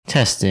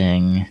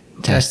Testing.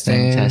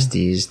 Testes.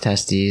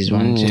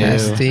 1, 2.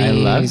 Testes. I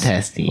love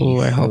testes.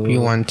 Ooh, I hope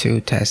you want to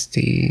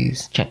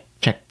testes. Check.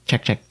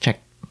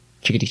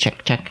 Chickadee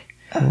check.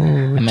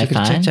 Ooh, Am I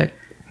fine? check.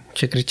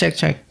 Chickadee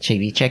check.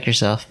 Chickadee check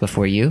yourself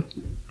before you.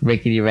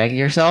 Rickety wreck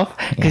yourself?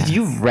 Because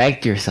you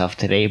wrecked yourself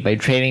today by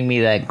trading me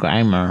that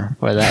Grimer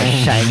for that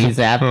shiny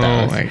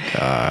Zapdos. Oh my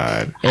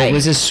god. It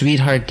was a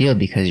sweetheart deal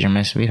because you're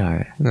my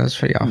sweetheart. That's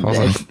pretty awful.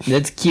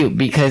 That's cute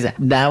because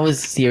that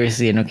was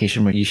seriously an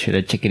occasion where you should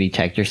have chickadee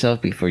checked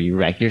yourself before you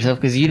wrecked yourself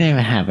because you didn't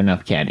even have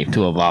enough candy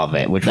to evolve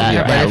it, which was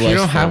your But if you was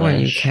don't have one, you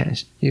foolish.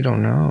 can't. You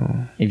don't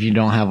know. If you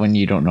don't have one,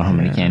 you don't know how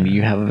many candy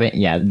you have of it.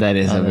 Yeah, that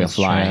is a real that's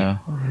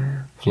flaw.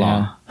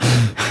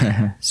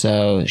 Yeah.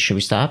 So, should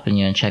we stop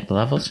and check the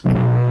levels?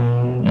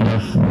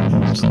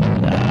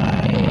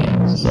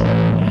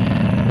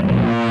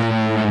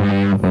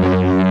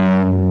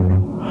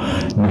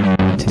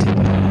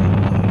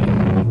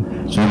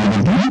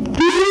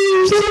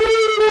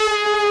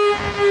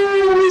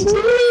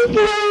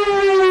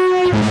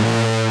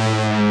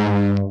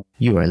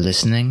 You are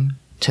listening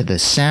to the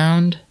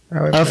sound.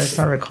 It's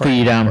not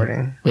recording.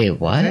 freedom. Wait,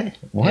 what? It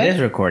is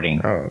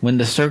recording. Oh. When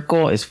the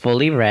circle is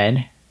fully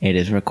red, it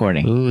is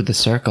recording. Ooh, The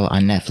Circle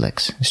on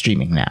Netflix,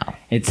 streaming now.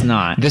 It's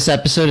not. This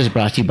episode is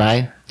brought to you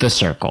by The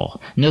Circle.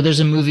 No, there's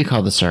a movie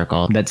called The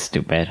Circle. That's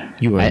stupid.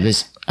 You were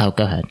Oh,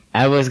 go ahead.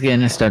 I was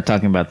gonna start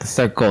talking about The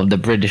Circle, the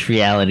British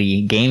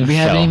reality game We show.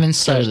 haven't even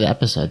started the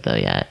episode though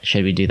yet.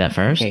 Should we do that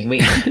first? Okay,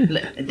 wait.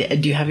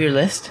 Do you have your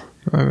list?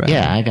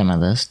 Yeah, I got my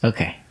list.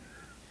 Okay.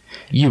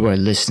 You are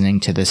listening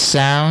to the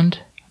sound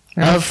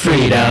of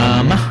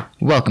freedom.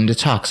 Welcome to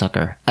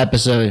Talksucker,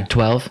 episode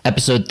 12,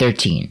 episode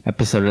 13,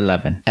 Episode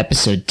 11.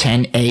 episode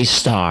 10A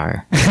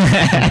star.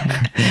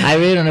 I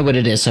really don't know what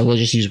it is, so we'll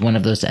just use one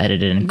of those to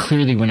edit it, and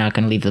clearly we're not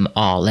going to leave them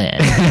all in.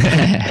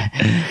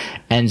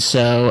 And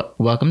so,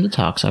 welcome to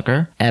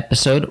Talksucker,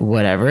 episode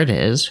whatever it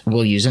is.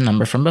 We'll use a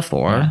number from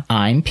before. Yeah.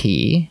 I'm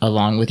P,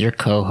 along with your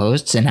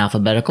co-hosts in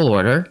alphabetical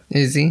order,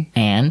 Izzy.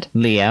 and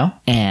Leo.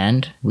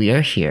 we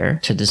are here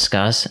to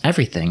discuss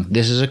everything.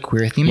 This is a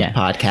queer-themed Yeah.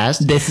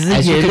 podcast. This is a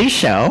As you yearly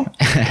show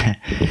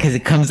because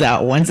it comes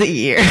out once a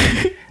year.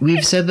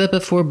 We've said that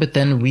before, but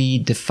then we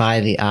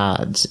defy the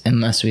odds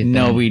unless we.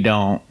 No, we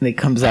don't. It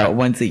comes out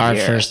once a year. Our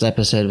first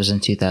episode was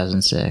in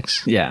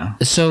 2006. Yeah.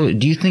 So,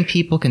 do you think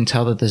people can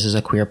tell that this is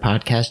a queer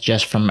podcast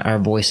just from our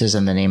voices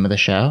and the name of the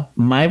show?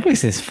 My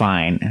voice is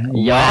fine.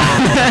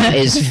 Y'all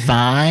is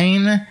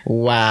fine.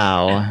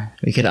 Wow,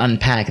 we could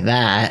unpack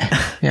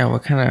that. Yeah,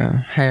 what kind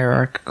of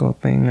hierarchical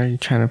thing are you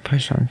trying to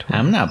push onto?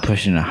 I'm not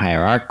pushing a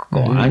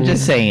hierarchical. I'm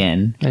just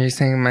saying. Are you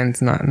saying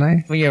mine's not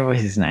nice? Well, your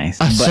voice is nice.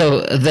 But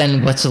So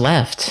then, what's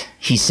left?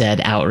 He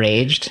said,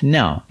 outraged.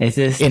 no, it's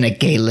just In a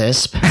gay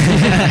lisp.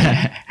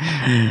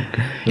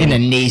 In a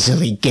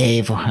nasally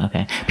gay voice.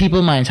 Okay.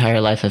 People my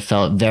entire life have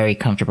felt very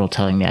comfortable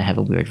telling me I have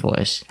a weird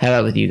voice. How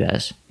about with you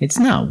guys? it's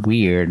not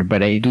weird,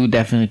 but I do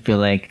definitely feel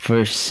like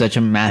for such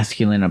a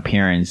masculine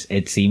appearance,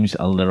 it seems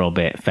a little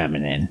bit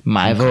feminine.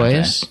 My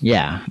voice?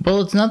 Yeah.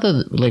 Well, it's not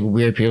that like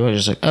weird people are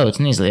just like, oh, it's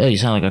nasally. Oh, you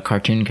sound like a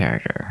cartoon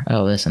character.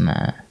 Oh, this and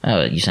that.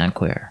 Oh, you sound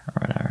queer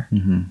or whatever.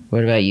 Mm-hmm.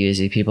 What about you?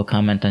 Izzy? People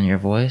comment on your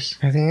voice?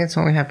 I think it's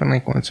only happened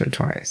like once or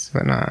twice,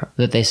 but not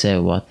That they say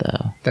what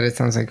though? that it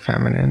sounds like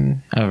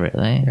feminine. Oh,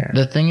 really? Yeah.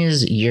 The thing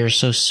is, you're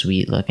so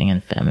sweet looking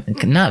and feminine.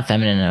 Not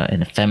feminine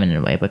in a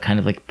feminine way, but kind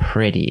of like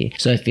pretty.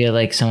 So I feel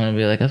like someone would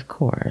be like, of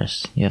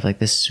course. You have like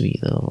this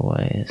sweet little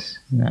voice.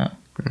 No.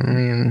 I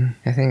mean,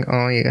 I think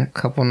only a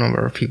couple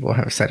number of people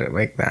have said it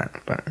like that,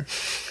 but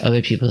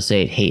Other people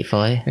say it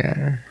hatefully.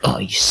 yeah. Oh,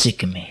 you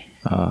sick of me.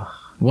 Oh.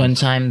 One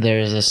time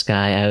there was this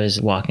guy, I was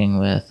walking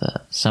with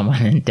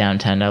someone in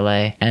downtown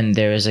LA, and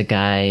there was a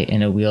guy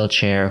in a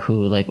wheelchair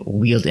who like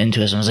wheeled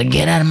into us and was like,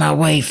 get out of my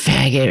way,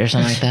 faggot, or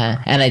something like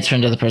that. And I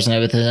turned to the person I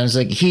was with and I was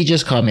like, he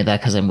just called me that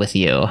because I'm with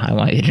you. I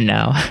want you to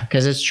know.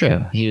 Because it's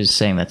true. He was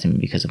saying that to me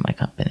because of my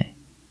company.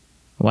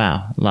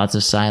 Wow, lots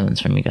of silence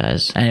from you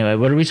guys. Anyway,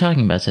 what are we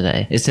talking about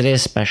today? Is today a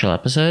special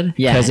episode?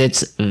 Yeah. Because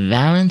it's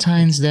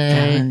Valentine's Day.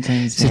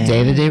 Valentine's Day.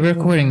 Today, the day we're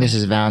recording this,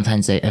 is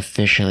Valentine's Day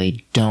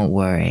officially. Don't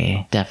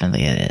worry.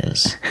 Definitely it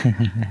is.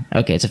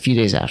 Okay, it's a few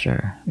days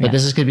after. But Yeah.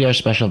 this is going to be our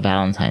special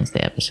Valentine's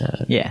Day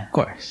episode. Yeah, of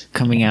course.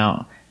 Coming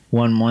out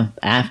 1 month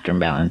after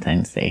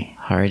Valentine's Day.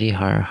 Hardy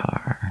har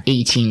har.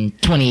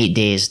 28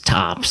 days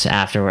tops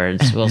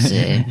afterwards. We'll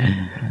see.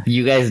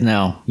 You guys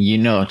know. You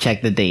know.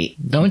 Check the date.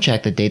 Don't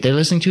check the date. They're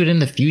listening to it in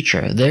the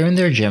future. They're in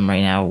their gym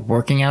right now,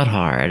 working out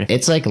hard.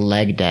 It's like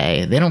leg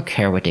day. They don't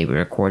care what day we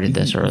recorded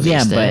this or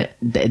Yeah, released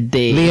but it.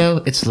 they... Leo,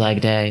 it's leg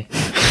day.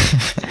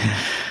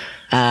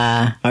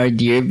 Our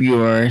dear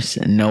viewers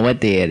know what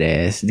day it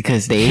is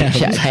because they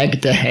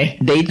Leg day.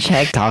 they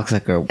check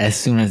Talksucker as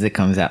soon as it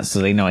comes out, so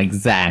they know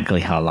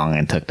exactly how long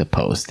it took to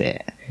post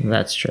it.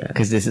 That's true.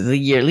 Because this is a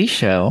yearly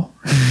show.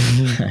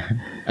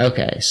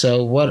 Okay,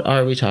 so what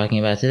are we talking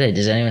about today?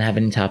 Does anyone have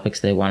any topics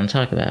they want to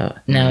talk about?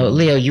 Now,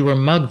 Leo, you were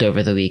mugged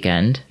over the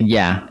weekend.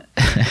 Yeah.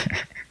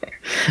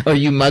 Or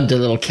you mugged a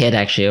little kid,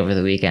 actually, over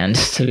the weekend,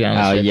 to be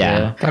honest with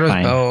yeah. you. That was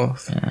Fine.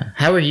 both.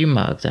 How were you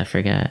mugged? I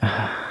forget.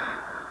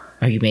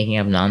 are you making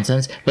up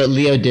nonsense? But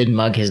Leo did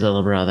mug his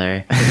little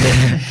brother.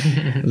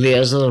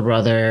 Leo's little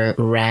brother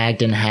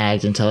ragged and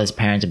hagged until his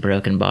parents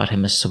broke and bought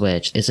him a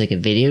Switch. It's like a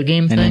video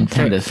game thing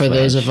for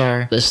those of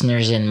our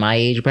listeners in my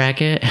age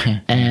bracket.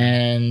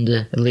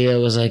 And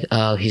Leo was like,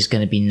 oh, he's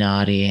going to be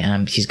naughty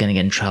and he's going to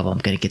get in trouble. I'm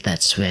going to get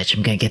that Switch.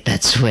 I'm going to get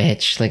that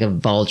Switch. Like a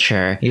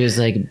vulture. He was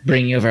like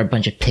bringing over a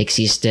bunch of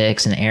pixie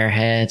sticks and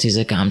airheads. He's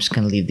like, I'm just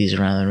going to leave these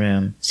around the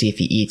room. See if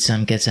he eats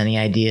some, gets any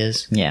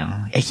ideas.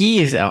 Yeah.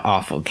 He is an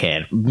awful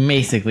kid,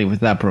 basically,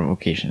 without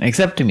provocation.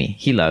 Except to me.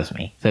 He loves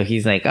me. So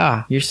he's like,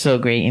 you're so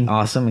great and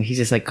awesome. And he's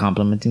just like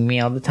complimenting me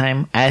all the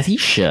time, as he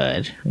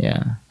should.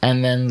 Yeah.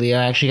 And then Leo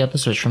actually got the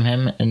Switch from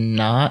him, and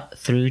not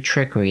through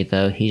trickery,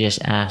 though. He just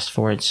asked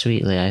for it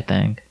sweetly, I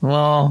think.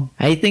 Well,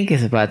 I think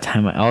it's about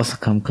time I also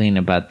come clean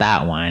about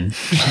that one.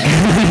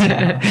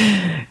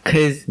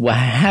 Because what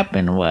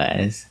happened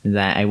was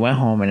that I went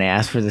home and I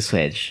asked for the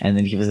Switch, and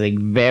then he was like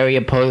very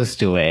opposed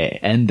to it.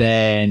 And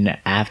then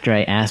after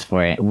I asked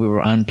for it, we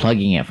were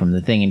unplugging it from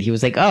the thing, and he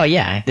was like, oh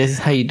yeah, this is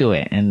how you do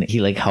it. And he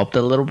like helped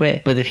a little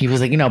bit, but then he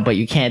was like, but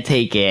you can't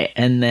take it.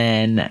 And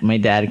then my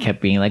dad kept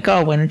being like,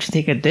 oh, why don't you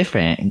take a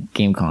different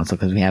game console,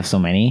 because we have so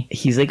many.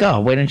 He's like,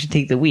 oh, why don't you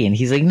take the Wii? And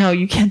he's like, no,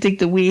 you can't take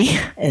the Wii.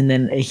 And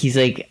then he's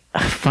like,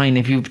 fine,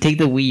 if you take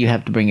the Wii, you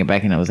have to bring it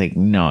back. And I was like,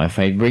 no, if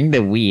I bring the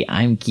Wii,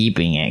 I'm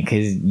keeping it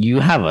because you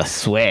have a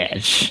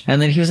Switch.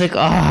 And then he was like,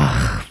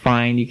 oh,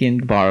 fine, you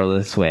can borrow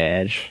the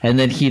Switch. And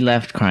then he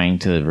left crying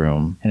to the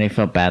room, and I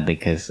felt badly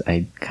because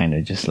I kind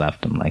of just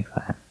left him like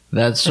that.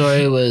 That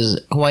story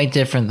was quite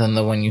different than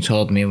the one you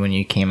told me when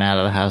you came out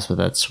of the house with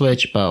that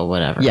Switch, but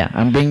whatever. Yeah,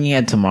 I'm bringing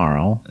it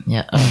tomorrow.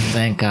 Yeah, oh,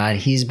 thank God.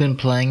 He's been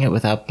playing it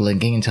without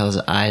blinking until his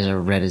eyes are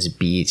red as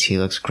beets. He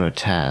looks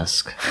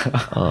grotesque.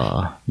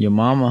 Your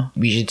mama.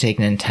 We should take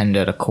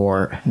Nintendo to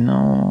court.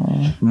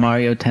 No.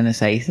 Mario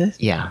Tennis Aces?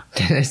 Yeah.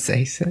 Tennis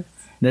Aces?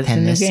 That's the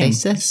new game.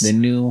 Tennis The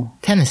new...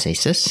 Tennis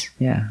Aces?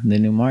 Yeah, the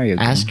new Mario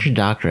game. Ask your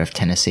doctor if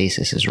Tennis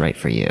Aces is right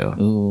for you.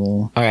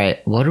 Ooh.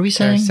 Alright, what are we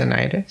saying?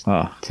 Tersinitis?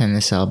 Oh.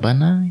 Tennis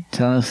Elbanai?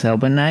 Tennis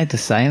Elbanai, the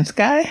science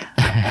guy?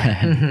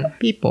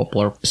 People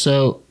blurp.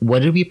 So, what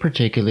did we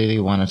particularly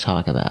want to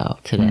talk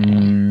about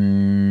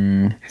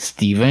today?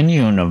 Steven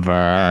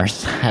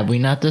Universe. Have we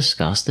not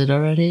discussed it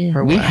already?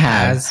 Or We what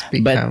have, has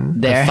become but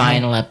The there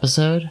final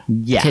episode?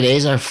 Yeah.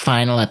 Today's our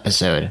final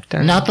episode.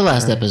 Dun, Not the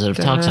last episode of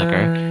dun.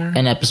 Talksucker.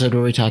 An episode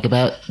where we talk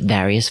about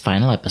various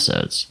final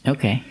episodes.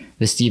 Okay.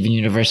 The Steven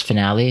Universe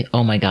finale,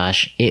 oh my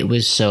gosh, it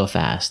was so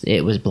fast.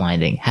 It was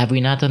blinding. Have we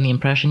not done the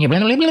impression? Yeah.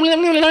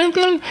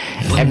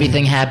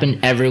 Everything happened.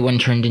 Everyone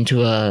turned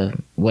into a...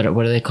 What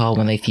do they call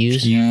when they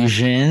fuse?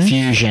 Fusion.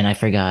 Fusion. I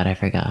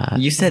forgot.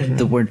 You said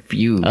the word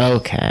fuse.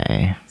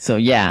 Okay. So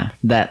yeah,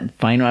 that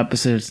final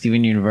episode of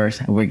Steven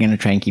Universe, we're gonna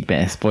try and keep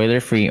it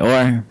spoiler free,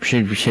 or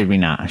should we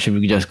not? Should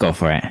we just go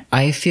for it?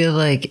 I feel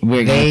like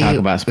We're gonna talk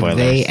about spoilers.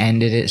 They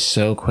ended it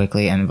so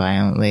quickly and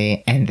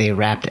violently, and they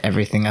wrapped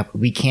everything up.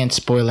 We can't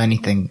spoil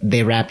anything.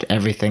 They wrapped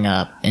everything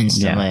up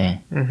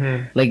instantly.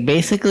 Yeah. Like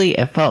basically,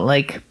 it felt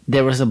like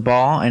there was a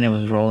ball and it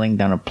was rolling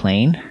down a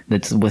plane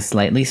that was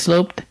slightly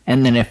sloped,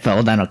 and then it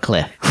fell down a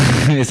cliff.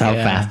 Is how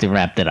Yeah. fast they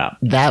wrapped it up.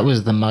 That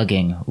was the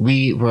mugging.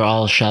 We were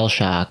all shell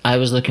shocked. I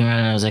was looking around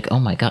and I was like, oh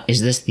my God,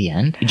 is this the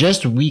end?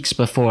 Just weeks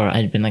before,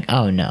 I'd been like,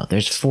 oh no,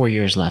 there's 4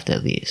 years left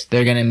at least.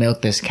 They're gonna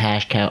milk this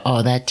cash cow.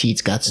 Oh, that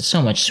teat's got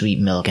so much sweet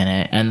milk in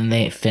it. And then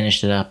they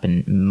finished it up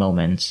in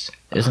moments.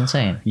 It was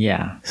insane.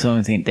 Yeah, so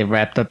insane. They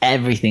wrapped up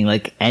everything.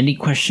 Like any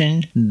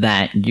question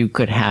that you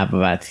could have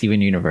about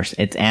Steven Universe,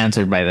 it's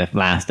answered by the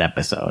last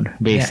episode,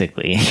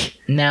 basically.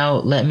 Now,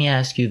 let me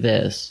ask you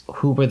this.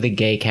 Who were the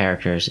gay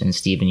characters in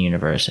Steven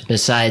Universe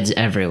besides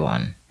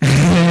everyone? Who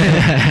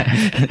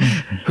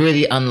are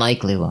the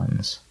unlikely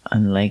ones?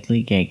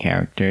 Unlikely gay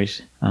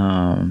characters.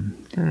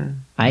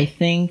 I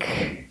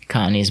think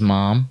Connie's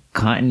mom?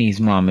 Cottony's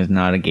mom is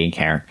not a gay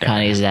character.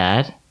 Connie's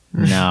dad?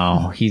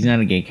 No, he's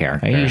not a gay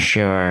character. Are you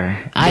sure?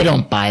 I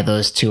don't buy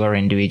those two are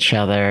into each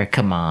other.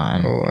 Come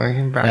on. Oh, I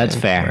can buy That's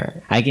into fair.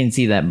 it. I can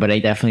see that, but I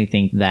definitely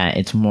think that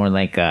it's more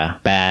like a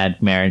bad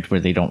marriage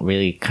where they don't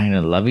really kind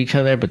of love each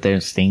other, but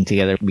they're staying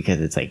together because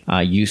it's like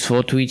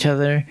useful to each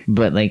other.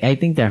 But like, I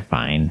think they're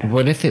fine.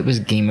 What if it was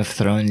Game of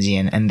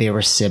Thronesian and they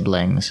were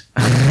siblings?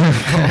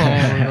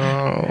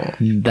 Oh,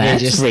 no.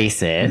 That's just-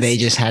 racist. They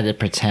just had to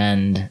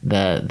pretend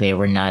that they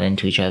were not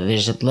into each other.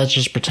 Let's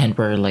just pretend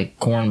we're like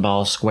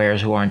cornball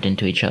squares who aren't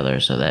into each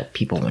other so that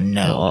people would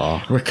know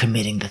Oh. we're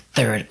committing the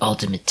third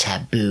ultimate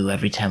taboo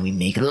every time we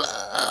make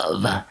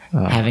love.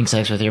 Having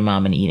sex with your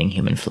mom and eating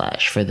human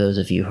flesh, for those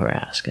of you who are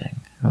asking.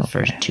 The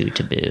first two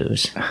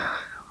taboos.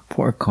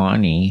 Poor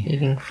Connie.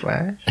 Eating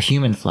flesh?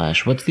 Human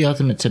flesh. What's the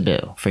ultimate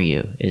taboo for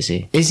you,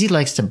 Izzy? Izzy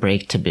likes to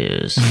break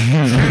taboos. Oh,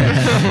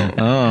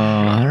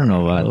 I don't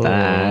know about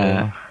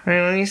that.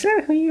 mean, when you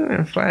said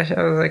human flesh,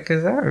 I was like,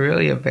 is that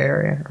really a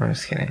barrier? I'm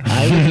just kidding.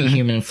 I would be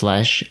human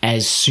flesh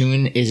as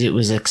soon as it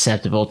was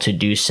acceptable to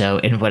do so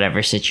in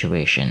whatever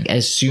situation.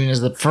 As soon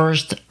as the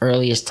first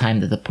earliest time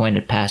that the point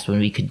had passed when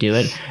we could do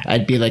it,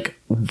 I'd be like,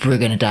 we're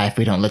gonna die if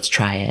we don't. Let's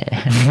try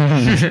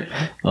it.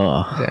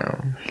 Oh.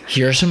 Damn.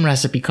 Here are some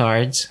recipe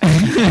cards.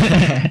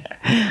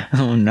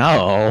 Oh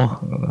no.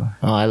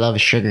 Oh, I love a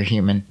sugar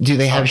human. Do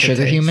they have Sugar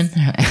sugar taste. human?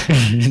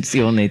 It's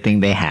the only thing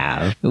they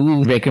have.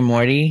 Ooh, Rick and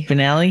Morty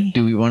finale.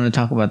 Do we want to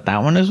talk about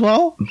that one as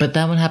well? But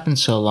that one happened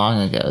so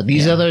long ago.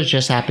 These others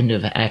just happened to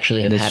have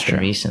actually have That's happened true.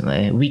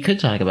 recently. We could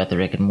talk about the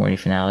Rick and Morty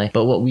finale,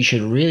 but what we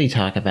should really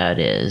talk about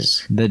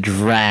is The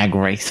Drag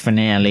Race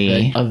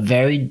finale. a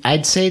very,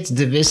 I'd say it's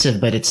divisive,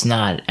 but it's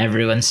not.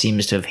 Everyone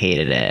seems to have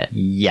hated it.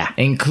 Yeah.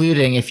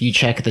 Including, if you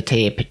check the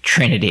tape,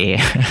 Trinity.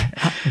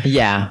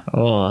 Yeah.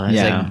 Oh, it's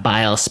Yeah. like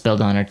bile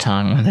spilled on her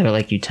tongue. They were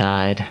like, you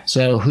tied.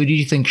 So who do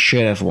you think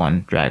should have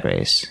won Drag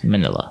Race?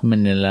 Manila.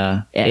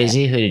 Manila.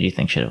 Izzy, who did you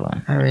think should have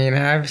won? I mean,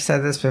 I've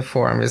said this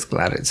before. I'm just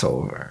glad it's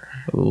over.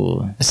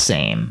 Ooh,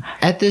 same.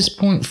 At this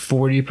point,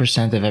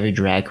 40% of every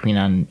drag queen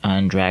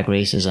on Drag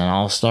Race is an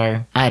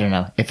all-star. I don't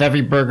know. If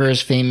every burger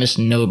is famous,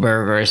 no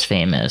burger is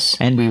famous.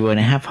 And we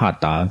wouldn't have hot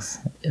dogs.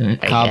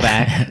 Call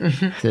back.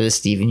 to the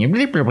Steven.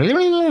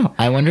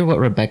 I wonder what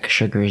Rebecca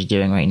Sugar is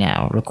doing right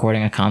now.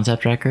 Recording a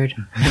concept record?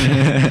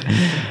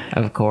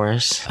 Of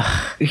course.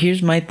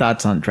 Here's my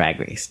thoughts on Drag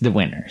Race, the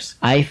winners.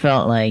 I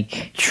felt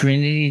like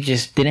Trinity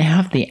just didn't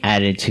have the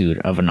attitude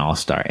of an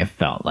all-star, it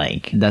felt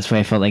like. That's why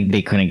I felt like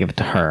they couldn't give it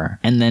to her.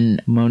 And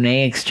then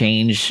Monet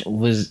Exchange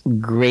was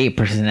great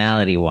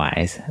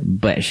personality-wise,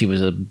 but she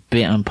was a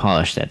bit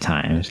unpolished at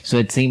times. So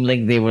it seemed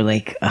like they were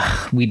like,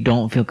 "Ugh, we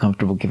don't feel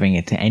comfortable giving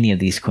it to any of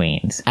these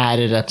queens."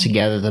 Added up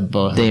together, the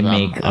both They of them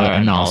make are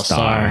an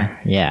all-star.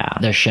 Yeah.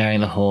 They're sharing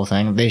the whole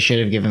thing. They should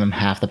have given them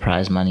half the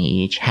prize money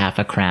each, half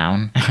a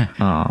crown.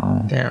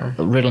 Oh. Damn.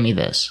 Riddle me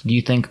this. Do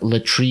you think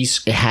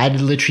Latrice, had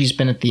Latrice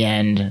been at the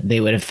end, they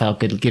would have felt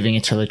good giving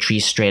it to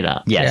Latrice straight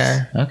up?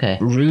 Yes. Yeah. Okay.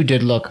 Rue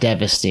did look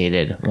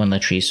devastated when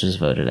Latrice was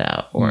voted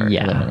out or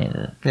Yeah.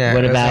 eliminated. Yeah.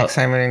 What it was about... like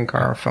Simon and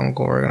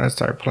Garfunkel were gonna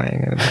start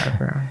playing in the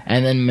background?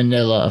 And then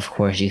Manila, of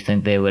course, you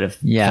think they would have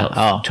Yeah. felt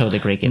Oh. totally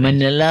great giving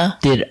Manila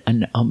did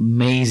an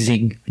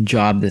amazing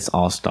job this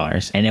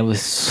All-Stars, and it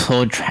was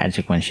so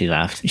tragic when she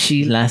left.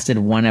 She lasted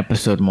one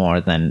episode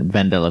more than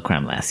Vendela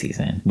Creme last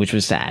season, which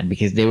was sad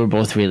because they were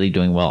both really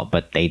doing well,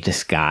 but they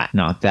just got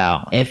knocked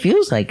out. It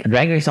feels like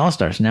Drag Race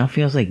All-Stars now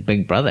feels like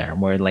Big Brother,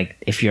 where like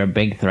if you're a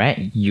big threat,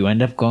 you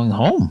end up going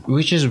home.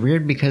 Which is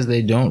weird because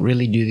they don't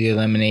really do the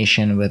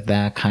elimination with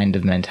that kind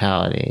of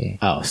mentality.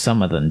 Oh,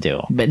 some of them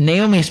do. But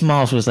Naomi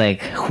Smalls was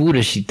like, who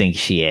does she think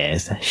she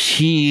is?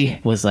 She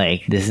was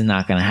like, this is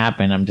not gonna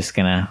happen. I'm just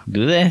gonna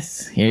do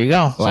this. Here you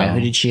go. Why? So, Who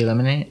did she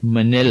eliminate?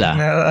 Manila.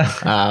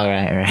 Oh,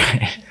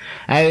 right.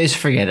 I always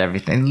forget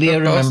everything. Leah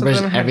But both of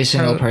remembers them have every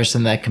single talent.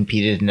 person that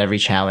competed in every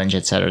challenge,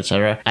 etc.,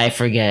 etc. I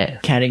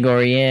forget.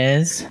 Category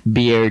is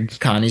beard.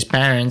 Connie's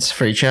parents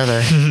for each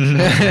other.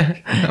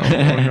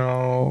 Oh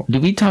no. Do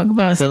we talk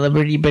about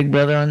Celebrity Big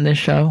Brother on this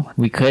show?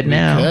 We could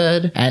now.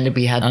 Good. And if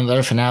we had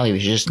another finale, we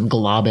should just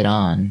glob it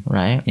on,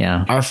 right?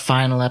 Yeah. Our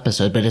final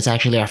episode, but it's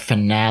actually our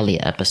finale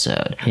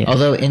episode. Yeah.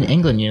 Although in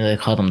England, they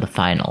call them the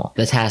final.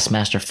 The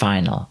Taskmaster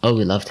final. Oh,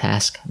 we love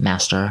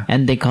Taskmaster.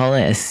 And they call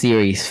it a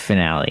series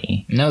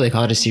finale. No, they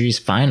call it a series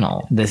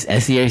final.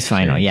 A series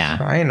final, yeah.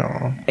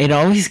 Final. It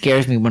always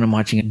scares me when I'm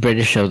watching a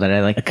British show that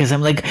I like, because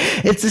I'm like,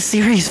 it's a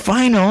series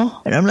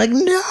final. And I'm like,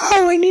 no,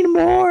 I need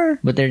more.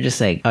 But they're just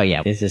like, oh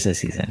yeah, it's just a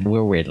season.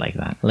 We're weird like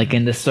that. Like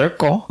in The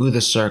Circle. Ooh,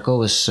 The Circle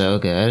was so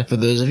good. For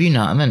those of you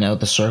not in the know,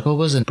 The Circle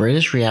was a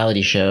British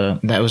reality show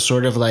that was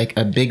sort of like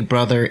a Big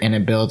Brother in a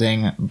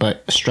building,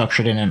 but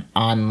structured in an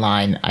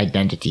online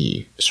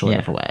identity sort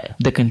of way.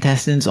 The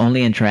contestants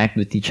only interact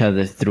with each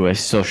other through a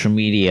social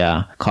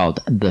media called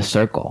The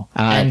Circle.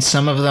 And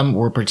some of them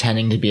were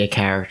pretending to be a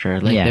character.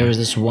 Like Yeah. there was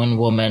this one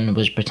woman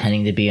was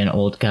pretending to be an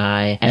old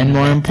guy. And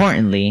more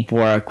importantly,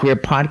 for our queer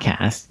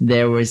podcast,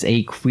 there was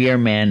a queer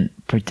man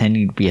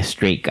pretending to be a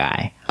straight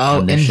guy. Oh,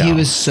 on the and he show.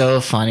 was so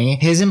funny.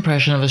 His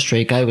impression of a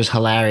straight guy was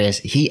hilarious.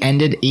 He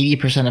ended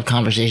 80% of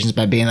conversations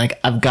by being like,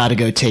 I've got to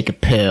go take a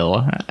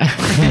pill.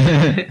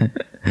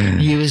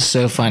 He was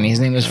so funny. His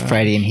name was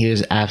Freddie, and he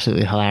was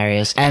absolutely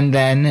hilarious. And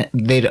then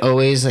they'd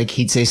always, like,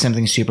 he'd say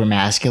something super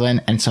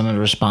masculine, and someone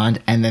would respond,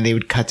 and then they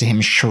would cut to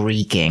him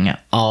shrieking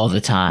all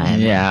the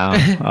time.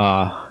 Yeah.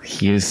 Oh,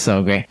 he was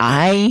so great.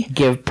 I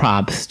give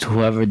props to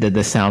whoever did the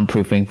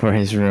soundproofing for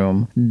his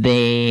room.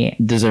 They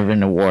deserve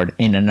an award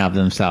in and of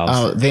themselves.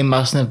 Oh, they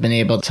mustn't have been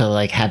able to,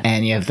 like, have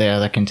any of the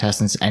other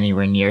contestants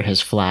anywhere near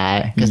his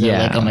flat. Because they're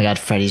Yeah. like, oh my god,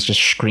 Freddie's just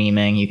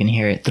screaming. You can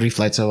hear it 3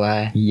 flights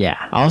away. Yeah.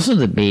 Also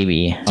the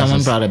baby.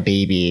 Someone brought a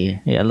baby.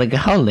 Yeah, like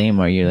how lame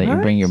are you that you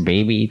bring your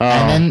baby? Oh,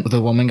 And then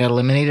the woman got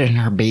eliminated and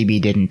her baby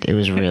didn't. It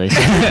was really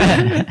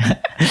sad.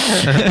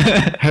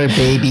 Her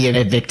baby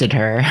evicted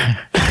her.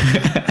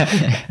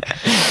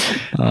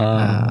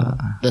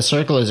 The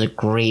Circle is a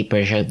great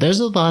British show. There's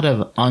a lot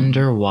of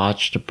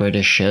underwatched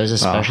British shows,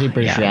 especially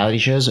British reality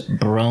shows.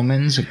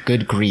 Bromans,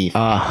 good grief.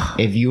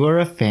 If you are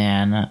a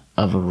fan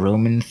of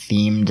Roman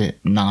themed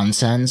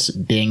nonsense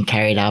being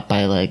carried out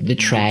by like the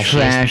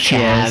trashiest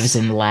chavs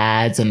and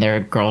lads and their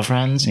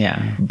girlfriends,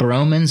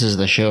 Bromans is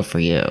the show for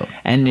you.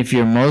 And if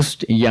you're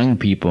most young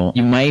people,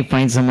 you might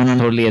find someone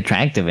totally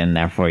attractive in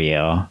there for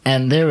you.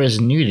 And there is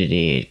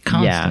nudity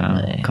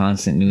constantly. Yeah,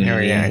 constant nudity. Oh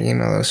yeah, you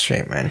know those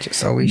straight men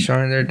just always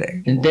showing their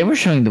dick. And they were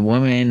showing the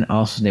women.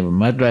 Also, they were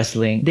mud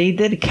wrestling. They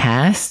did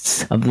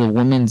casts of the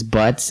women's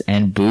butts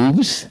and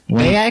boobs.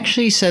 They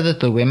actually said that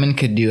the women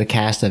could do a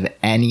cast of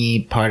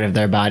any part of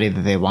their body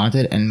that they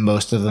wanted, and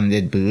most of them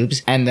did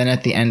boobs. And then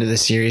at the end of the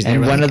series, they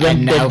were like,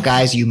 and now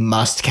guys, you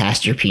must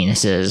cast your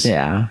penises.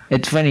 Yeah.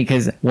 It's funny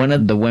because one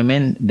of the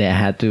women that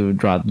had to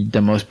draw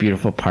the most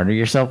beautiful part of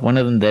yourself, one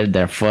of them did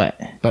their foot.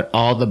 But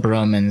all the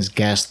Bromans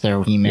guessed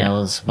their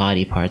females'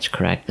 body parts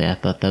correctly. I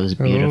thought that was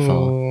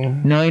beautiful. Ooh.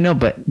 No, I know,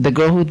 but the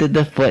girl who did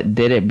the foot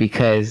did it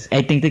because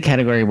I think the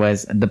category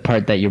was the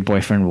part that your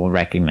boyfriend will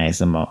recognize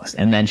the most.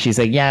 And then she's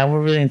like, yeah,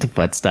 we're really into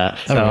foot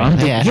stuff. So I'm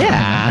like,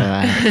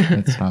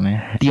 That's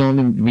funny. The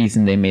only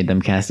reason they made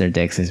them cast their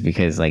dicks is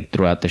because, like,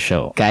 throughout the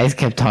show, guys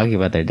kept talking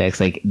about their dicks.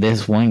 Like,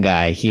 this one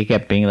guy, he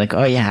kept being like,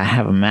 oh, yeah, I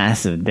have a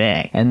massive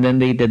dick. And then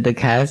they did the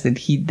cast, and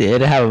he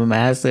did have a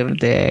massive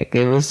dick.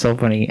 It was so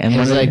funny. And he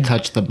was, like,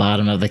 touched the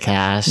bottom of the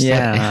cast.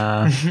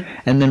 Yeah.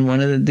 And then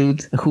one of the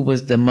dudes who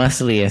was the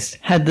muscliest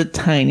had the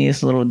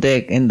tiniest little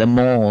dick in the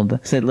mold.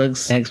 So it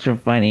looks extra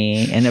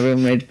funny, and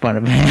everyone made fun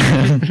of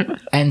him.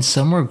 And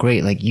some were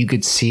great. Like, you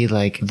could see,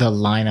 like, the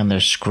line on their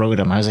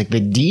scrotum. I was like,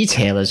 the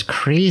detail is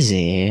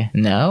crazy.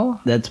 No?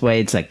 That's why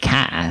it's a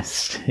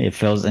cast. It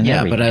fills in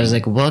everything. But I was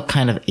like, what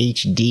kind of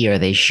HD are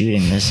they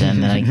shooting this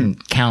in? Then I can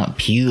count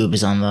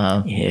pubes on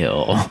the...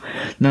 Ew.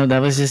 No, that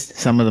was just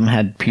some of them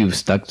had pubes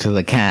stuck to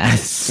the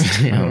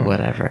cast.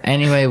 Whatever.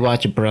 Anyway,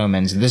 watch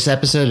Bromans. This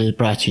episode is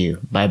brought to you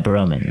by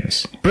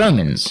Bromans.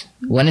 Bromans.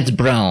 When it's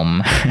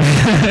Brome.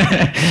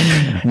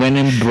 When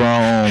in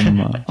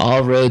Brome.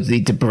 All roads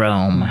lead to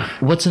Brome.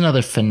 What's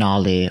another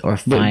finale or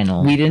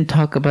final? But we didn't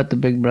talk about the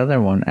Big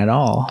Brother one at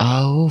all.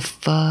 Oh,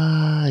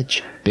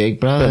 fudge. Big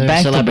Brother.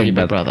 Celebrity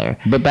Big Brother.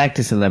 But back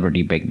to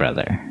Celebrity Big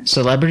Brother.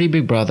 Celebrity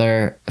Big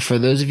Brother, for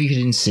those of you who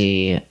didn't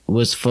see,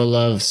 was full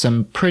of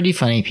some pretty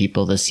funny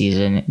people this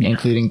season,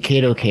 including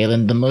Kato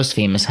Kaelin, the most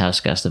famous house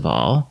guest of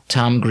all.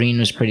 Tom Green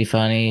was pretty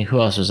funny. Who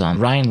else was on?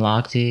 Ryan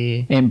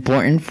Lochte.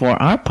 Important for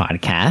our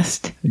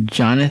podcast,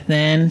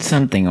 Jonathan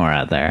something or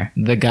other.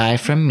 The guy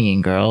from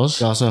Mean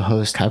Girls. Also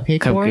hosts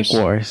Cupcake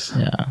Wars.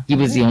 Yeah. He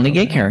was the only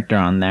gay character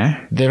on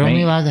there. They're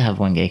only allowed to have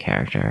one gay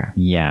character.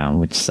 Yeah,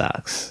 which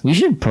sucks. We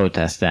should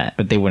protest that,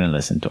 but they wouldn't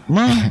listen to it.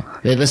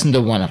 Well, they listened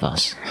to one of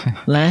us.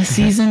 Last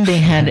season, they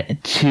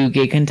had 2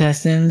 gay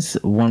contestants.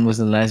 One was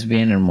a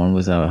lesbian and one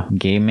was a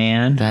gay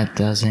man. That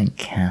doesn't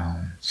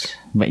count.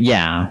 But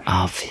yeah.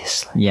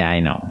 Obviously. Yeah,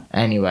 I know.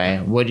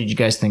 Anyway, what did you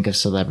guys think of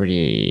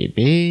Celebrity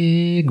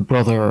Big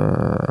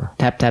Brother?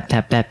 Tap, tap,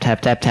 tap, tap,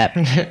 tap, tap, tap.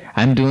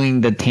 I'm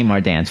doing the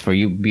Tamar dance for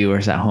you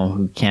viewers at home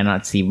who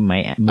cannot see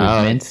my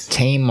movements.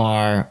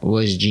 Tamar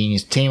was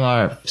genius.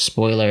 Tamar,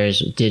 spoilers,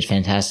 did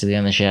fantastically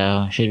on the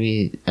show. Should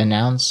we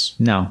announce?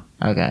 No.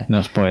 Okay.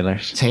 No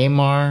spoilers.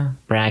 Tamar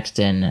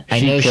Braxton.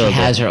 I know she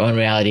has her own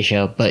reality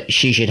show, but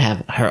she should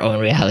have her own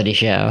reality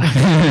show.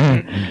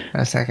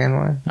 A second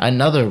one?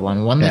 Another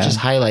one. One that just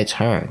highlights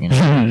her. You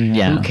know?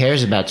 Yeah. Who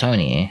cares about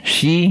Tony?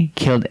 She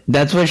killed it.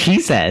 That's what she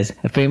says.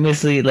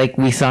 Famously, like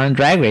we saw in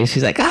Drag Race,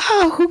 she's like,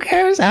 oh, who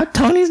cares?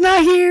 Tony's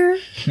not here.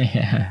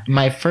 Yeah.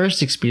 My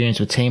first experience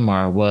with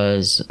Tamar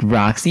was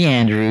Roxy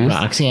Andrews.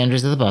 Roxy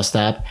Andrews at the bus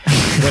stop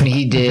when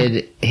he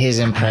did his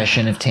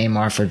impression of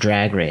Tamar for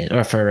Drag Race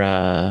or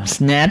for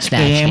Snatch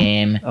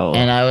Game. Oh.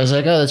 And I was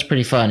like, oh, that's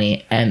pretty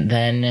funny. And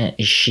then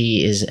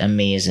she is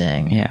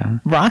amazing. Yeah.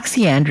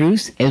 Roxy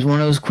Andrews is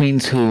one of those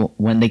queens who,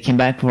 when they came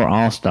back for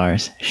All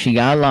Stars, she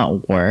got a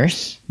lot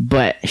worse,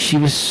 but she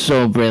was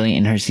so brilliant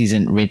in her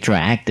season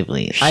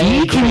retroactively.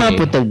 She came up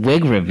with the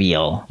wig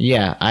reveal.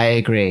 Yeah, I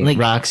agree. Like,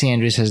 Roxy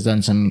Andrews has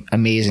done some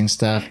amazing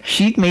stuff.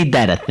 She made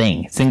that a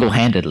thing,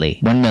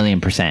 single-handedly,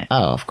 1,000,000%.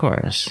 Oh, of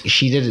course.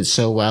 She did it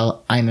so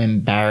well, I'm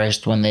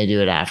embarrassed when they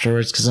do it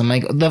afterwards, because I'm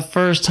like, the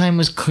first time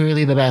was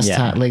clearly the best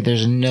time. Like,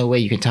 there's no way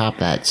you can top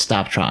that.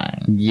 Stop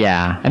trying.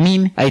 Yeah. I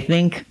mean, I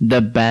think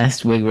the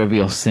best wig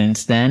reveal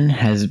since then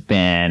has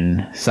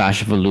been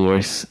Sasha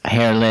Velour's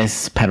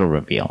hairless petal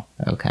reveal.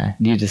 Okay.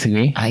 Do you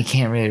disagree? I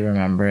can't really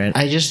remember it.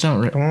 I just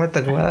don't... The one with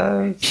the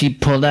gloves? She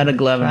pulled out a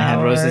glove and it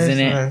had roses in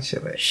it.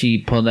 Shit. She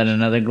pulled out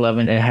another glove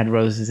and it had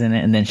roses in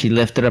it. And then she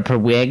lifted up her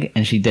wig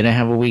and she didn't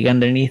have a wig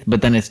underneath.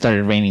 But then it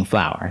started raining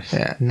flowers.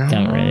 Yeah. No.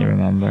 Don't really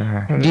remember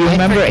her. Do you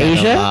remember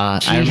Asia?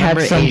 She had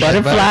some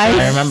butterflies.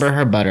 I remember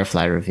her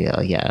butterfly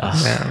reveal,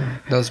 yes. Yeah.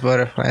 Those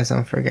butterflies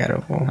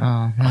unforgettable.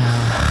 Oh,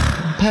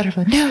 no.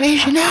 Butterfly. No,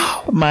 Asia,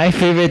 no. My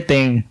favorite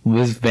thing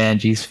was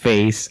Vanjie's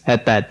face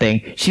at that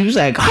thing. She was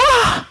like,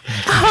 ah!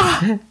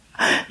 Ah!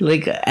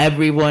 Like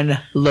everyone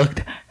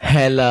looked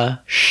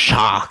hella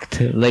shocked,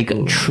 like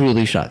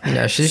truly shocked.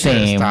 Yeah, she should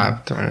have Same.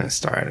 stopped when it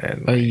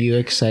started. Are you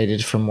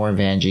excited for more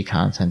Vanjie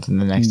content in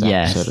the next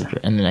Yes. episode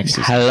in the next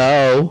season?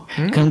 Hello,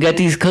 come get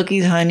these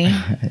cookies, honey.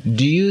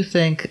 Do you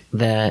think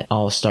that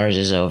All Stars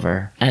is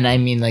over? And I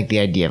mean, like, the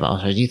idea of All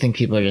Stars. Do you think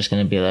people are just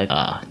going to be like,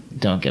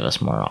 don't give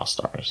us more All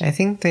Stars? I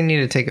think they need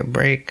to take a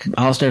break.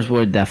 All Stars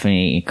would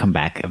definitely come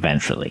back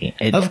eventually.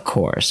 Of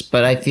course,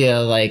 but I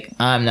feel like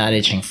I'm not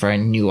itching for a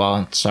new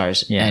All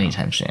Stars Yeah.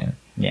 anytime soon.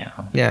 Yeah,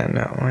 Yeah,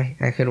 no,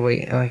 I could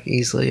wait like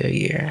easily a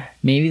year.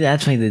 maybe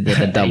that's why they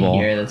did a double. A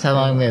year. That's how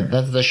long.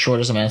 That's the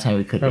shortest amount of time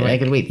we could wait. I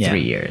could wait Yeah.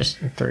 3 years.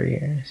 3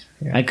 years.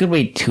 Yeah. I could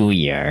wait 2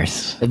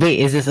 years. Wait,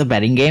 is this a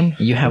betting game?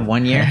 You have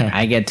 1 year,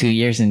 I get 2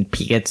 years, and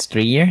P gets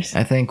 3 years?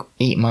 I think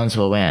 8 months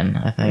will win.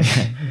 I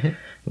think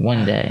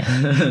one day.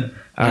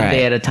 All One right.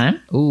 day at a time?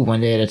 Ooh, one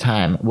day at a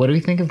time. What do we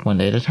think of One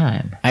Day at a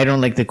Time? I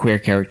don't like the queer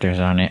characters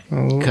on it.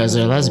 Because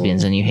they're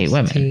lesbians and you hate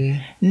women.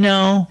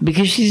 No,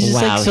 because she's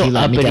just Wow, like so he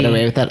let me get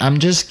away uppity. with that. I'm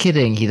just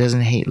kidding. He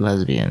doesn't hate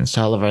lesbians.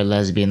 To all of our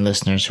lesbian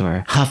listeners who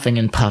are huffing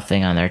and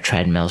puffing on their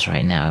treadmills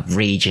right now,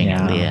 raging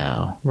at Yeah.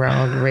 Leo. We're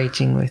all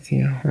raging with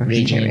you. I'm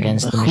Raging kidding.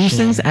 against the Who machine.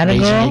 sings Atta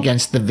Raging Girl?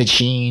 against the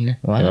vagine.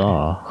 What?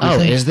 Oh. Oh,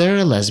 is there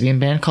a lesbian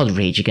band called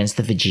Rage Against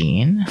the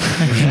Vagine?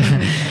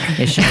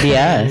 It should be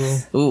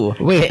us. Ooh.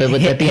 Wait, but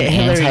would that be an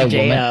Hillary J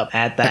anti-woman? up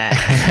at that.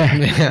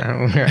 Yeah,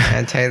 we're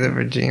anti the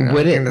Virginia.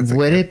 Would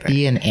it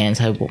be an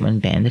anti-woman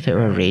band if it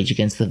were Rage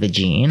Against the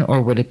Vagine,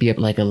 or would it be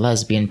like a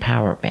lesbian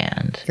power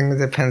band? I think it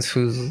depends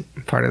who's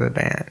part of the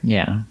band.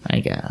 Yeah. I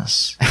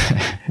guess.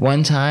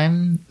 One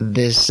time,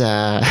 this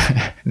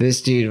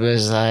this dude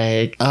was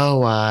like,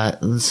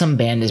 some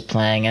band is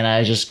playing, and I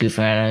was just goofing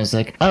around, and I was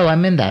like, oh,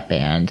 I'm in that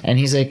band. And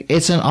he's like,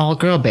 it's an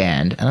all-girl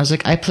band. And I was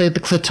like, I played the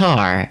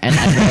clitar. And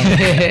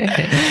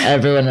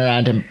everyone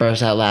around him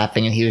burst out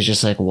laughing, and he was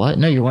just like, what?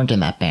 No, you weren't in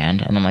that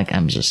band. And I'm like,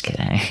 I'm just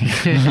kidding.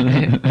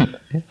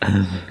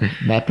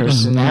 That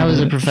person now is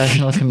a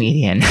professional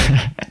comedian.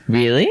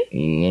 Really?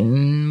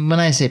 And when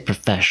I say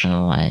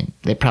professional,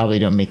 they probably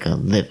don't make a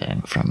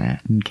living from it.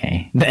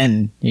 Okay.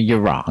 Then you're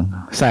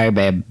wrong. Sorry,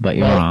 babe, but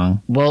you're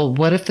wrong. Well,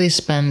 what if they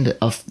spend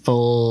a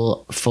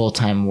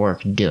full-time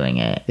work doing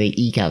it? They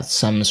eke out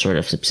some sort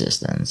of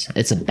subsistence.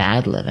 It's a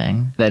bad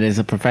living. That is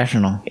a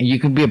professional. You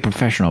could be a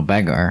professional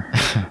beggar.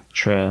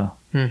 True.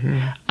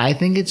 I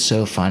think it's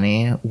so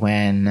funny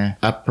when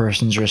a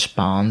person's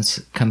response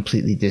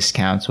completely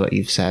discounts what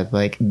you've said.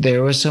 Like,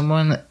 there was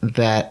someone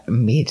that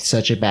made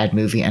such a bad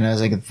movie, and I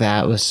was like,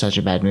 that was such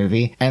a bad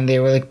movie. And they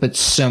were like, but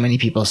so many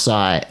people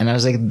saw it. And I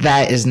was like,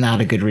 that is not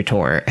a good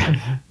retort.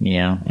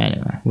 Yeah.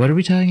 Anyway, what are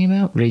we talking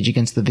about? Rage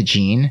Against the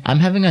Vagine? I'm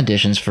having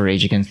auditions for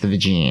Rage Against the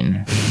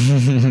Vagine.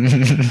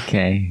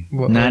 Okay.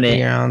 What Not would be it.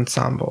 your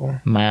ensemble?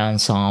 My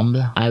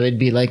ensemble. I would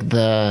be like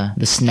the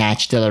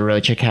Snatch De La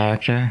Rocha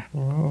character.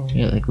 Oh.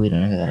 You're like, we don't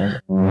know who that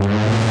is.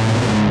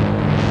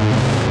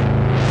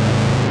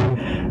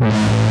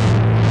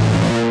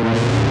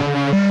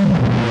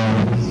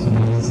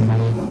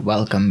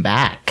 Welcome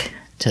back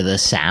to the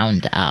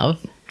sound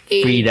of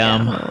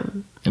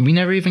Freedom. We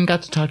never even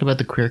got to talk about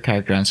the queer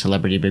character on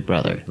Celebrity Big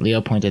Brother. Leo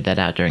pointed that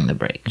out during the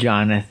break.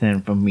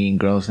 Jonathan from Mean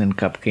Girls and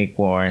Cupcake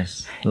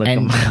Wars. Look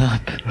him And-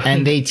 up.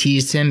 And they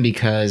teased him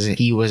because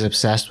he was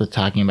obsessed with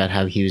talking about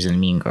how he was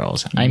in Mean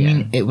Girls. I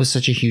mean, it was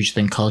such a huge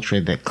thing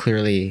culturally that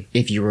clearly,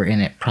 if you were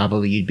in it,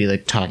 probably you'd be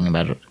like talking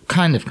about it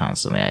kind of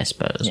constantly, I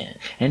suppose. Yeah.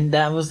 And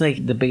that was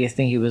like the biggest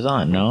thing he was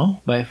on,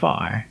 no? By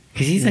far.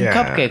 Because he's in Yeah.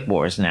 Cupcake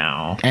Wars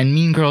now. And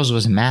Mean Girls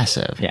was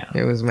massive. Yeah.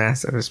 It was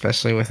massive,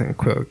 especially within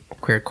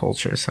queer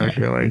culture. So I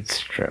feel like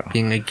It's true.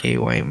 being a gay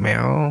white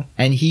male.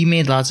 And he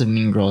made lots of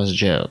Mean Girls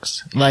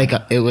jokes. Like,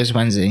 it was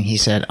Wednesday, and he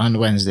said, on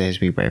Wednesdays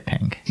we wear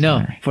pink.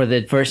 No, for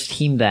the first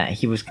team that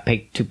he was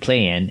picked to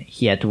play in,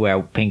 he had to wear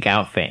a pink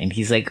outfit. And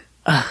he's like,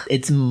 ugh,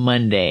 it's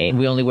Monday.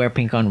 We only wear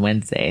pink on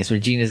Wednesdays.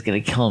 Regina's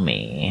gonna kill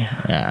me.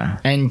 Yeah.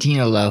 And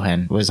Tina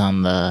Lohan was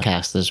on the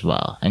cast as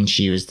well, and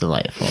she was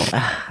delightful.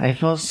 I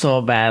felt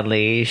so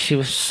badly. She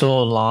was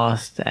so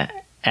lost at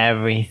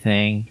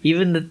everything.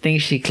 Even the thing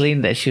she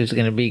claimed that she was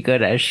gonna be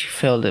good at, she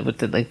failed it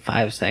within like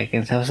 5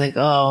 seconds. I was like,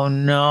 oh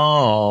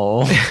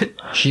no.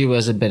 She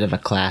was a bit of a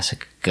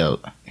classic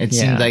goat. It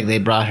Yeah. seemed like they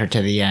brought her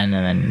to the end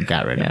and then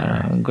got rid of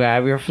her.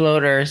 Grab your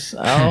floaters.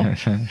 Oh,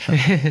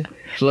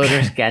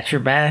 floaters, get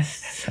your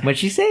best. What'd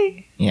she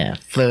say? Yeah,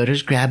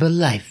 floaters grab a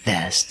life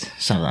vest.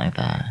 Something like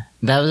that.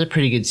 That was a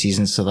pretty good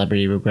season,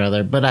 Celebrity Big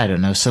Brother, but I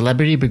don't know.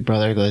 Celebrity Big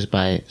Brother goes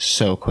by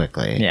so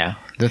quickly. Yeah.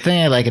 The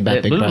thing I like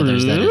about Big Brother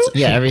is that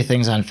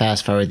everything's on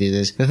fast forward these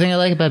days. The thing I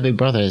like about Big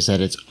Brother is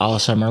that it's all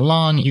summer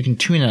long. You can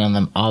tune in on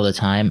them all the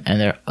time, and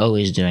they're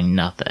always doing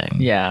nothing.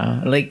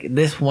 Yeah, like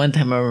this one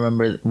time I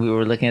remember we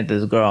were looking at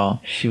this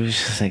girl. She was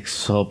just like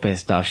so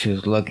pissed off. She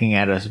was looking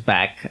at us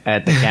back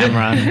at the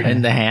camera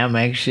in the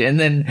hammock. And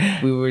then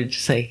we were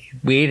just like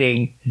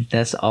waiting.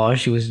 That's all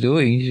she was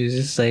doing. She was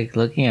just like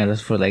looking at us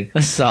for like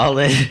a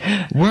solid.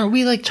 Weren't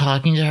we like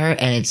talking to her,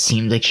 and it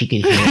seemed like she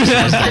could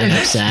hear us getting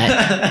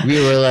upset? We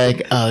were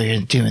like, oh,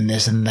 you're doing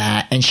this and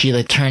that. And she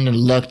like turned and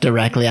looked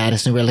directly at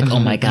us and we were like, oh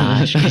my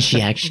gosh, is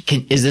she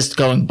actually, is this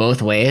going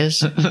both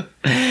ways?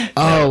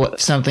 Oh,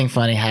 something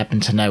funny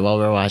happened tonight while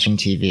we were watching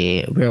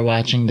TV. We were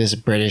watching this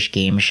British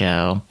game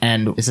show,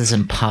 and it's this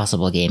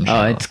impossible game show.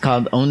 Oh, it's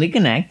called Only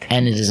Connect.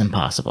 And it is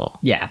impossible.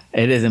 Yeah,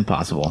 it is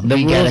impossible. The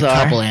We get rules a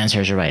are couple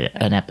answers right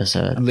an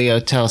episode. Leo,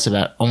 tell us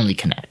about Only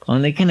Connect.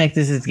 Only Connect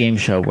is this game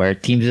show where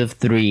teams of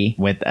 3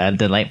 with a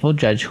delightful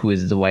judge who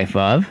is the wife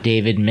of,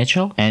 David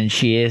Mitchell? and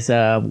she is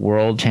a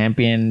world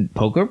champion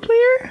poker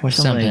player or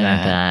Something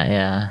like that,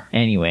 yeah.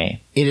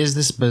 Anyway, It is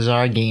this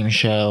bizarre game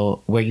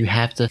show where you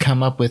have to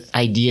come up with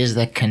ideas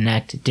that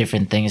connect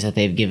different things that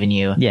they've given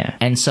you. Yeah.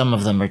 And some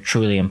of them are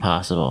truly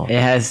impossible.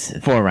 it has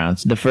 4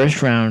 rounds. The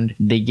first round,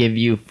 they give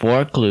you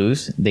 4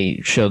 clues. They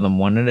show them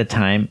one at a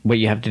time. What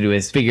you have to do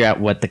is figure out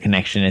what the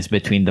connection is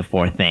between the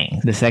 4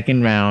 things. The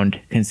second round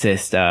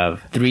consists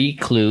of 3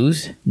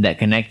 clues that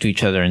connect to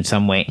each other in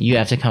some way. You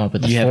have to come up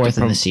with the You have to fourth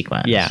in prom- the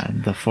sequence. Yeah,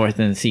 the 4th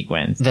in the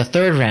sequence. The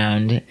third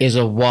round is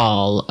a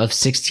wall of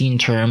 16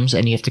 terms,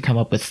 and you have to come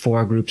up with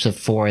 4 groups of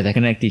 4 that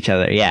Connect each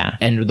other, yeah.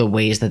 and the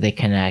ways that they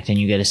connect, and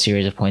you get a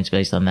series of points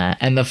based on that.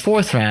 And the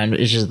fourth round,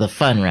 which is the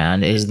fun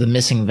round, is the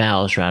missing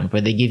vowels round,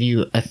 where they give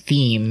you a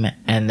theme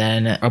and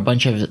then a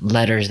bunch of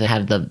letters that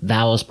have the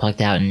vowels plucked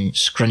out and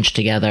scrunched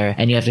together,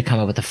 and you have to come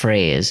up with a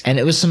phrase. And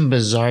it was some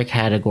bizarre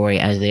category,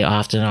 as they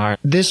often are.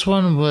 This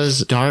one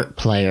was dart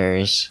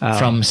players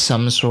from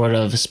some sort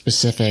of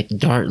specific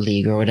dart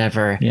league or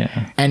whatever.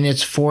 Yeah. And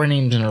it's 4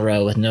 names in a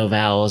row with no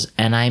vowels,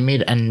 and I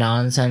made a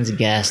nonsense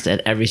guess at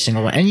every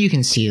single one. And you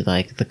can see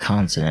like the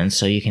consonants,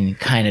 so you can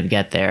kind of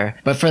get there.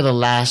 But for the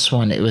last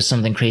one, it was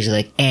something crazy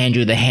like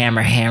Andrew the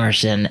Hammer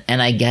Hammerson,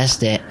 and I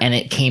guessed it, and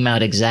it came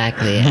out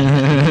exactly. And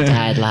I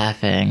died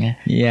laughing.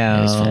 Yeah.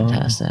 It was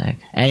fantastic.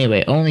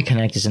 Anyway, Only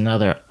Connect is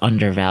another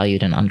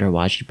undervalued and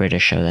underwatched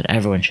British show that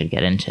everyone should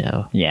get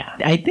into, Yeah.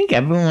 I think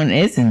everyone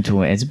is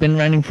into it. It's been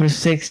running for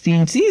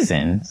 16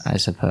 seasons. I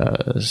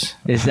suppose.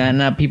 Is that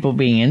not people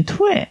being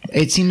into it?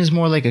 It seems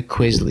more like a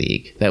quiz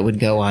league that would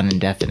go on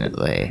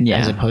indefinitely, Yeah,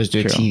 as opposed to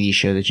a true. TV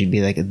show that you'd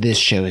be like, this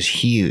show is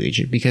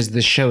huge, because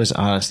this show is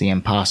honestly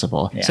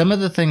impossible. Yeah. Some of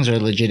the things are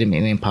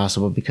legitimately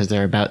impossible because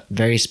they're about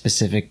very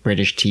specific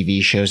British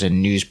TV shows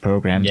and news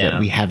programs Yeah. that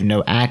we have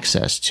no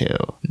access to.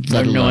 Or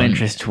Let no alone-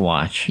 interest to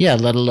watch. Yeah,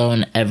 let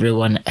alone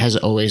everyone has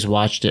always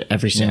watched it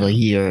every single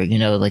year. You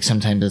know, like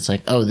sometimes it's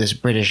like, oh, this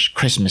British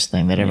Christmas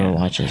thing that everyone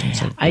watches. And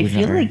it's like, I we've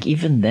feel never- like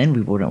even then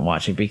we wouldn't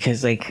watch it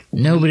because, like,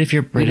 No, but if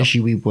you're British,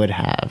 we would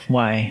have.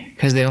 why?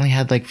 Because they only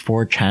had like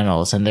 4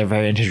 channels and they're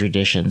very into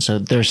tradition. So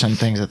there's some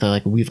things that they're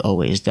like, we've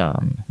always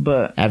done.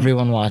 But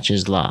Everyone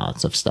watches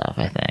lots of stuff,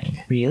 I think.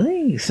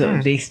 really?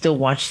 So they still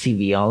watch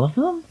TV, all of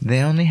them?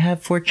 They only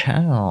have 4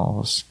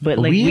 channels. But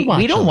like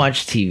we don't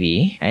watch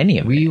TV, any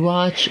of We it.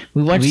 watch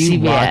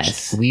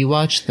CBS. we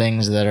watch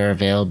things that are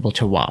available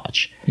to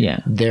watch. Yeah.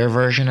 Their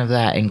version of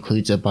that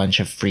includes a bunch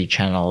of free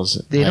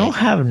channels. They like- don't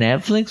have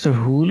Netflix or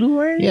Hulu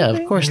or anything? Yeah,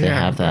 of course they Yeah,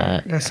 have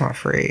that. That's not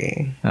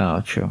free.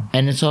 Oh, true.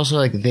 And it's also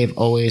like they've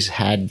always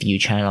had view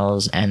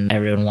channels and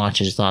everyone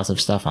watches lots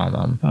of stuff on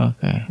them.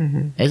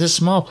 Okay. It's a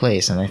small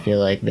place and I feel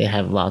like they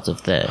have lots of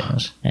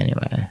things.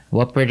 Anyway,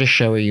 what British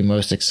show are you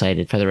most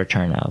excited for the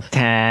return of?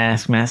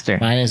 Taskmaster.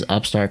 Mine is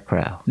Upstart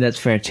Crow. That's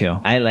fair too.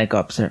 I like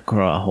Upstart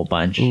Crow a whole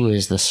bunch. Ooh,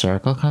 is The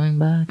Circle coming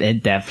back?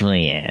 It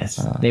definitely is.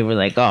 They were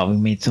like, oh, we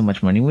made so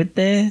much money with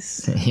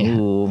this. Yeah.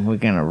 Ooh, we're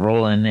gonna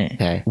roll in it.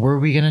 Okay. Were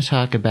we going to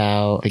talk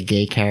about the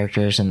gay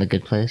characters in The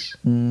Good Place?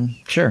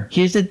 Sure.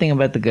 Here's the thing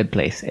about The Good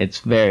Place. It's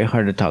very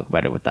hard to talk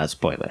about it without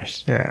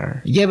spoilers. Yeah.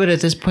 Yeah, but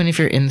at this point, if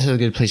you're into The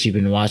Good Place, you've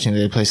been watching The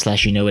Good Place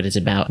 / you know what it's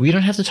about. We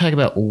don't have to talk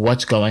about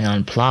what's going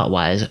on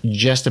plot-wise,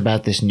 just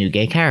about this new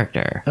gay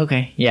character.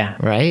 Okay, yeah.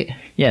 Right?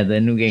 Yeah,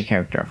 the new gay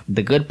character.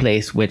 The Good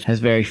Place, which has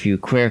very few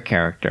queer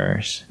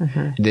characters.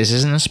 This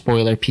isn't a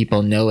spoiler.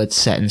 People know it's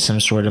set in some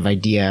sort of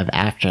idea of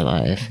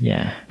afterlife.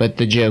 Yeah. But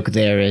the joke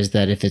there is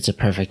that if it's a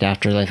perfect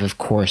afterlife, of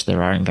course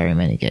there aren't very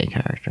many gay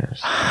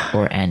characters.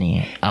 Or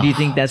any. Do you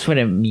think that's what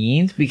it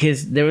means?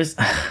 Because there was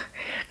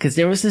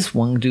this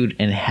one dude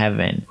in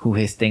heaven who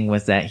his thing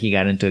was that he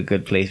got into a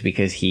good place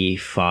because he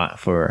fought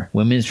for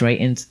women's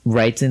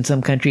rights in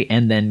some country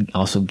and then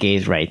also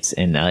gays' rights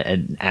in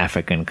an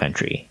African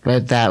country.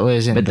 But that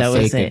was in But the that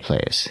was fake Good it.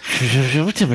 Place.